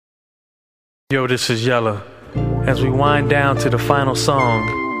Yo, this is Yella. As we wind down to the final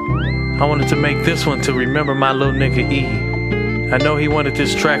song, I wanted to make this one to remember my little nigga E. I know he wanted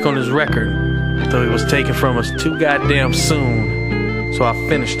this track on his record, though he was taken from us too goddamn soon, so I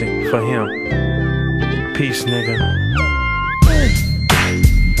finished it for him. Peace, nigga.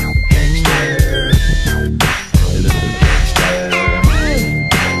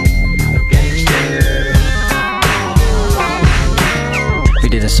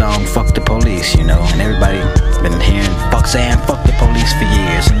 Did a song, fuck the police, you know, and everybody been hearing saying fuck the police for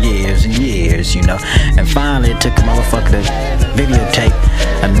years and years and years, you know, and finally it took a motherfucker to videotape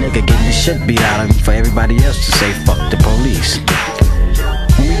a nigga getting the shit beat out of him for everybody else to say fuck the police.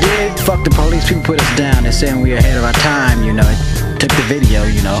 When we did fuck the police, people put us down and saying we were ahead of our time, you know. It took the video,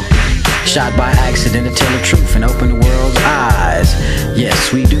 you know, shot by accident to tell the truth and open the world's eyes.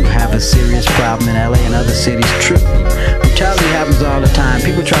 Yes, we do have a serious problem in LA and other cities, true. Brutality happens all the time.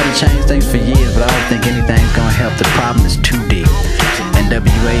 People try to change things for years, but I don't think anything's gonna help. The problem is too deep.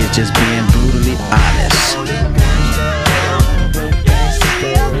 NWA is just being brutally honest.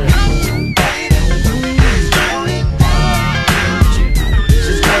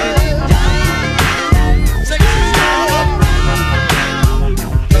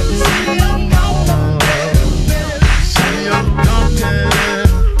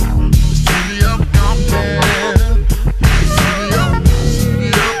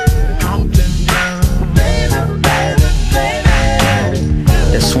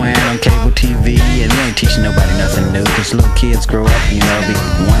 Teaching nobody nothing new, cause little kids grow up, you know, be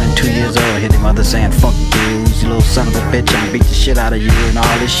 1 and 2 years old, hear their mother saying fuck you little son of a bitch, I'm gonna beat the shit out of you and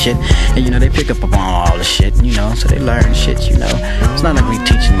all this shit, and you know, they pick up on all this shit, you know, so they learn shit, you know. It's not like we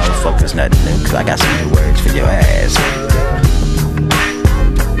teaching motherfuckers nothing new, cause I got some new words for your ass.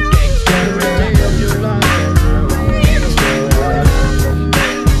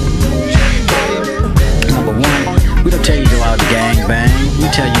 Number one, we don't tell you to go out and gang bang, we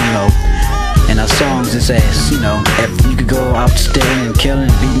tell you, you know, in our songs it says, you know, if you could go out stealing and killing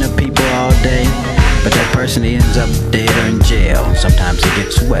and beating up people all day, but that person ends up dead or in jail. Sometimes he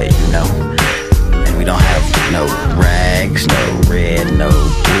gets away, you know. And we don't have no rags, no red, no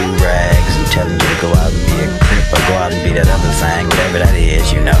blue rags, and telling you to go out and be a crip or go out and be that other thing, whatever that is,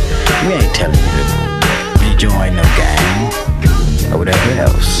 you know. We ain't telling you to join no gang or whatever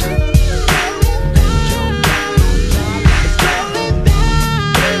else.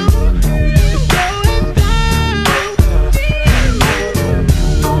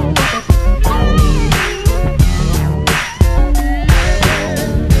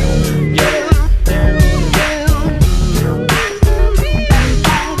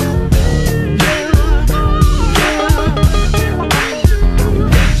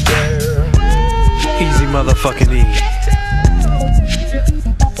 Mothaphukka E,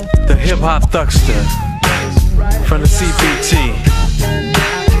 the hip-hop thuckster from the CPT,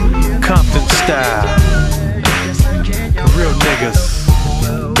 Compton style, real niggas,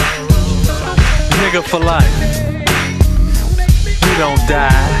 nigga for life. We don't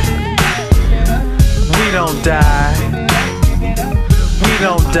die, we don't die, we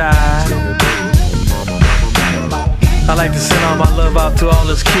don't die. I like to send all my love out to all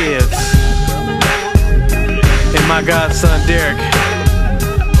his kids, and my godson Derek,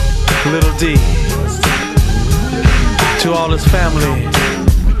 Little D, to all his family,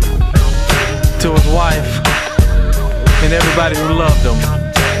 to his wife, and everybody who loved him.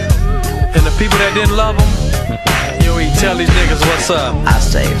 And the people that didn't love him, yo, he tell these niggas what's up. I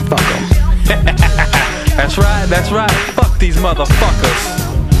say fuck them. That's right, fuck these motherfuckers.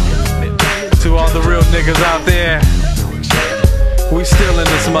 To all the real niggas out there, we still in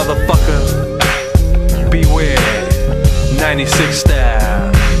this motherfucker. Beware, 96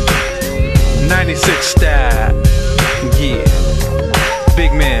 style, 96 style, yeah,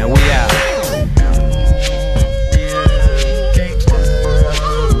 big man, we out.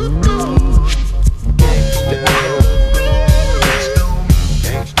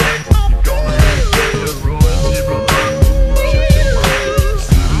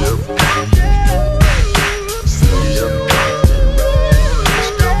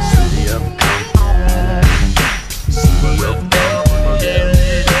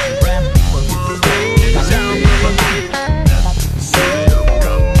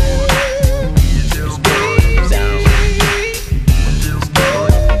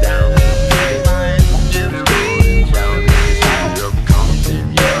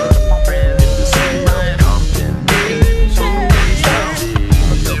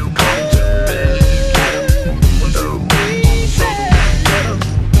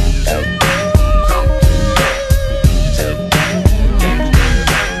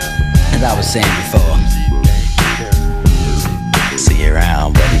 was saying before. See you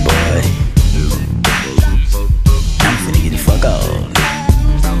around, buddy boy. I'm finna get the fuck on.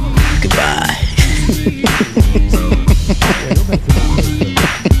 Goodbye.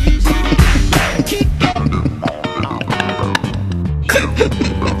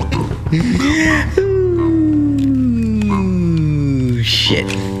 Ooh,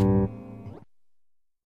 shit.